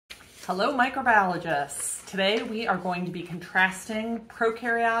Hello microbiologists! Today we are going to be contrasting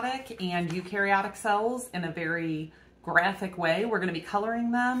prokaryotic and eukaryotic cells in a very graphic way. We're going to be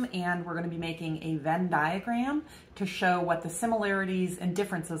coloring them and we're going to be making a Venn diagram to show what the similarities and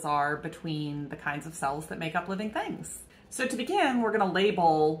differences are between the kinds of cells that make up living things. So to begin, we're going to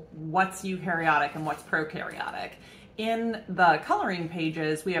label what's eukaryotic and what's prokaryotic. In the coloring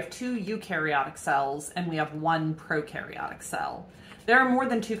pages, we have 2 eukaryotic cells and we have 1 prokaryotic cell. There are more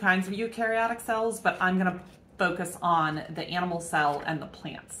than 2 kinds of eukaryotic cells, but I'm going to focus on the animal cell and the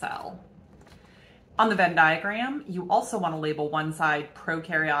plant cell. On the Venn diagram, you also want to label one side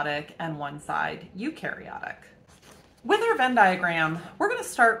prokaryotic and one side eukaryotic. With our Venn diagram, we're going to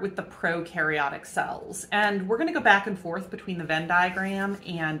start with the prokaryotic cells, and we're going to go back and forth between the Venn diagram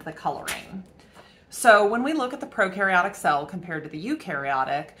and the coloring. So when we look at the prokaryotic cell compared to the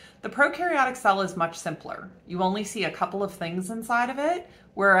prokaryotic cell is much simpler. You only see a couple of things inside of it,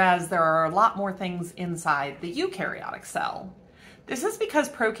 whereas there are a lot more things inside the eukaryotic cell. This is because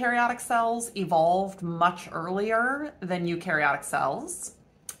prokaryotic cells evolved much earlier than eukaryotic cells.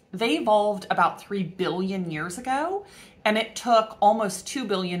 They evolved about 3 billion years ago, and it took almost 2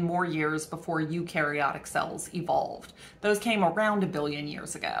 billion more years before eukaryotic cells evolved. Those came around 1 billion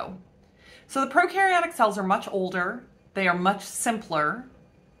years ago. So the prokaryotic cells are much older, they are much simpler,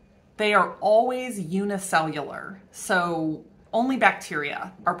 they are always unicellular. So only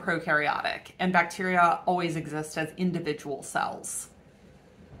bacteria are prokaryotic, and bacteria always exist as individual cells.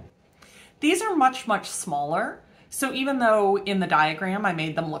 These are much, much smaller. So even though in the diagram I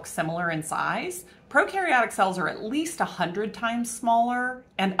made them look similar in size, prokaryotic cells are at least 100 times smaller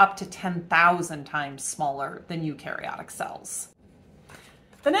and up to 10,000 times smaller than eukaryotic cells.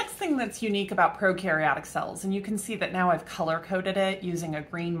 The next thing that's unique about prokaryotic cells, and you can see that now I've color-coded it using a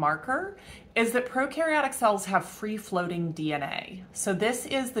green marker, is that prokaryotic cells have free-floating DNA. So this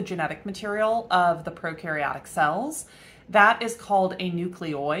is the genetic material of the prokaryotic cells. That is called a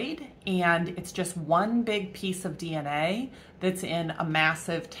nucleoid, and it's just one big piece of DNA that's in a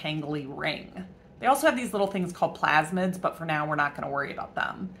massive tangly ring. They also have these little things called plasmids, but for now we're not going to worry about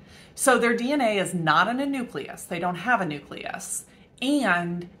them. So their DNA is not in a nucleus. They don't have a nucleus.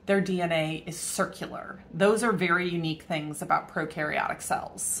 And their DNA is circular. Those are very unique things about prokaryotic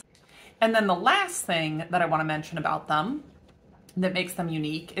cells. And then the last thing that I want to mention about them that makes them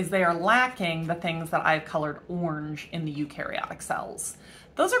unique is they are lacking the things that I've colored orange in the eukaryotic cells.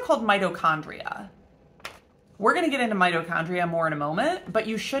 Those are called mitochondria. We're going to get into mitochondria more in a moment, but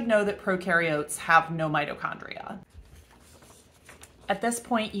you should know that prokaryotes have no mitochondria. At this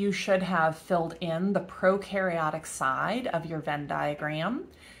point, you should have filled in the prokaryotic side of your Venn diagram,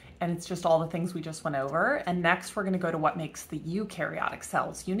 and it's just all the things we just went over. And next, we're going to go to what makes the eukaryotic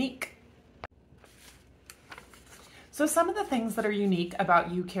cells unique. So some of the things that are unique about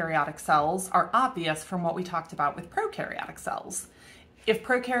eukaryotic cells are obvious from what we talked about with prokaryotic cells. If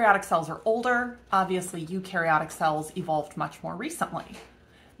prokaryotic cells are older, obviously eukaryotic cells evolved much more recently.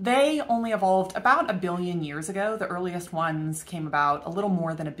 They only evolved about 1 billion years ago. The earliest ones came about a little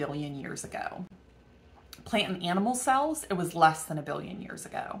more than 1 billion years ago. Plant and animal cells, it was less than 1 billion years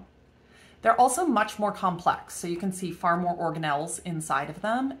ago. They're also much more complex, so you can see far more organelles inside of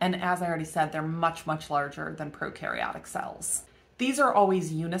them, and as I already said, they're much, much larger than prokaryotic cells. These are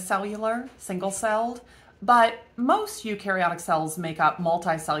always unicellular, single-celled, but most eukaryotic cells make up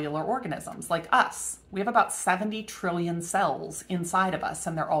multicellular organisms like us. We have about 70 trillion cells inside of us,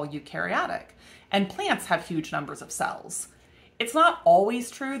 and they're all eukaryotic. And plants have huge numbers of cells. It's not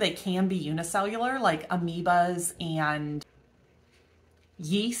always true. They can be unicellular, like amoebas and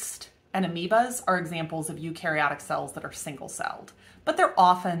yeast and amoebas are examples of eukaryotic cells that are single-celled, but they're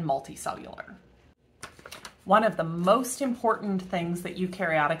often multicellular. One of the most important things that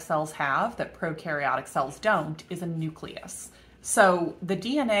eukaryotic cells have that prokaryotic cells don't is a nucleus. So the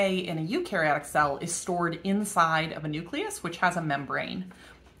DNA in a eukaryotic cell is stored inside of a nucleus, which has a membrane.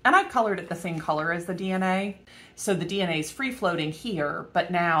 And I've colored it the same color as the DNA. So the DNA is free-floating here,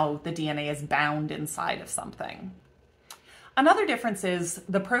 but now the DNA is bound inside of something. Another difference is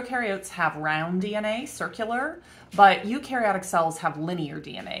the prokaryotes have round DNA, circular, but eukaryotic cells have linear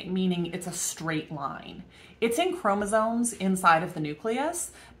DNA, meaning it's a straight line. It's in chromosomes inside of the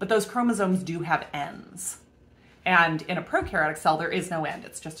nucleus, but those chromosomes do have ends. And in a prokaryotic cell, there is no end,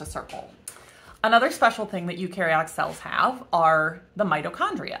 it's just a circle. Another special thing that eukaryotic cells have are the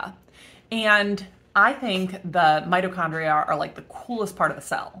mitochondria. And I think the mitochondria are like the coolest part of the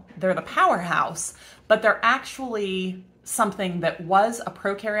cell. They're the powerhouse, but they're actually something that was a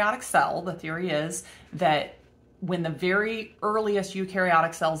prokaryotic cell. The theory is that when the very earliest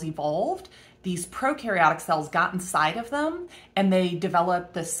eukaryotic cells evolved, these prokaryotic cells got inside of them and they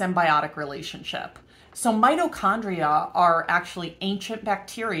developed this symbiotic relationship. So mitochondria are actually ancient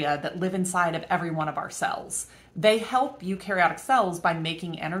bacteria that live inside of every one of our cells. They help eukaryotic cells by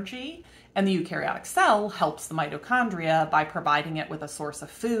making energy, and the eukaryotic cell helps the mitochondria by providing it with a source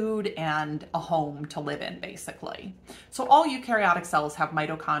of food and a home to live in, basically. So all eukaryotic cells have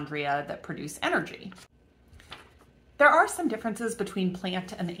mitochondria that produce energy. There are some differences between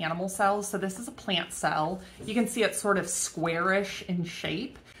plant and animal cells. So this is a plant cell. You can see it's sort of squarish in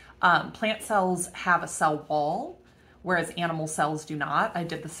shape. Plant cells have a cell wall, whereas animal cells do not. I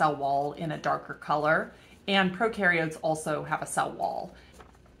did the cell wall in a darker color. And prokaryotes also have a cell wall.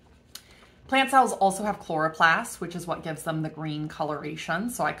 Plant cells also have chloroplasts, which is what gives them the green coloration.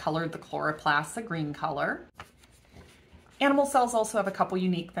 So I colored the chloroplasts a green color. Animal cells also have a couple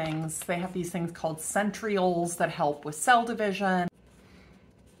unique things. They have these things called centrioles that help with cell division.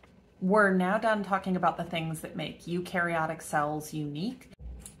 We're now done talking about the things that make eukaryotic cells unique.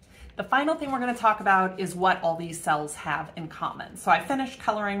 The final thing we're going to talk about is what all these cells have in common. So I finished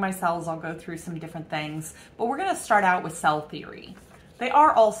coloring my cells. I'll go through some different things, but we're going to start out with cell theory. They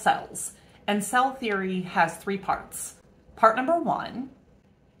are all cells, and cell theory has three parts. Part number one,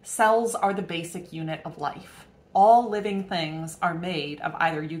 cells are the basic unit of life. All living things are made of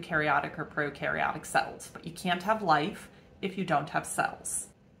either eukaryotic or prokaryotic cells, but you can't have life if you don't have cells.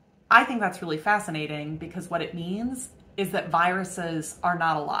 I think that's really fascinating because what it means is that viruses are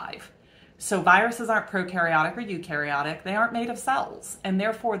not alive. So viruses aren't prokaryotic or eukaryotic, they aren't made of cells, and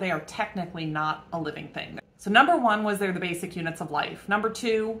therefore they are technically not a living thing. So number one was they're the basic units of life. Number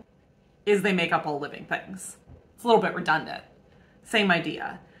two is they make up all living things. It's a little bit redundant. Same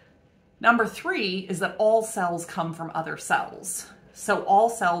idea. Number three is that all cells come from other cells. So all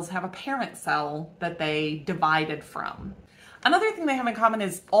cells have a parent cell that they divided from. Another thing they have in common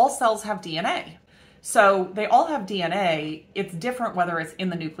is all cells have DNA. So they all have DNA. It's different whether it's in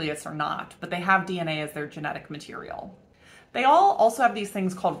the nucleus or not, but they have DNA as their genetic material. They all also have these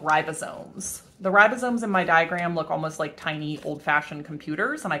things called ribosomes. The ribosomes in my diagram look almost like tiny old-fashioned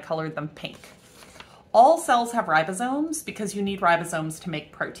computers, and I colored them pink. All cells have ribosomes because you need ribosomes to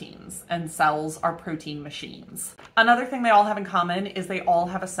make proteins, and cells are protein machines. Another thing they all have in common is they all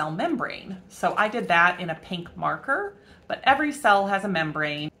have a cell membrane. So I did that in a pink marker, but every cell has a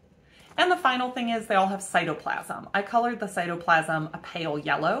membrane. And the final thing is they all have cytoplasm. I colored the cytoplasm a pale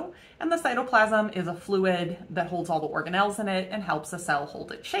yellow, and the cytoplasm is a fluid that holds all the organelles in it and helps a cell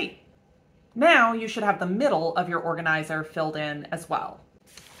hold its shape. Now you should have the middle of your organizer filled in as well.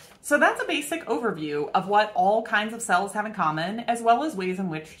 So that's a basic overview of what all kinds of cells have in common, as well as ways in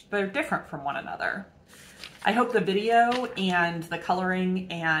which they're different from one another. I hope the video and the coloring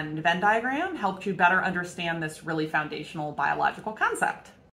and Venn diagram helped you better understand this really foundational biological concept.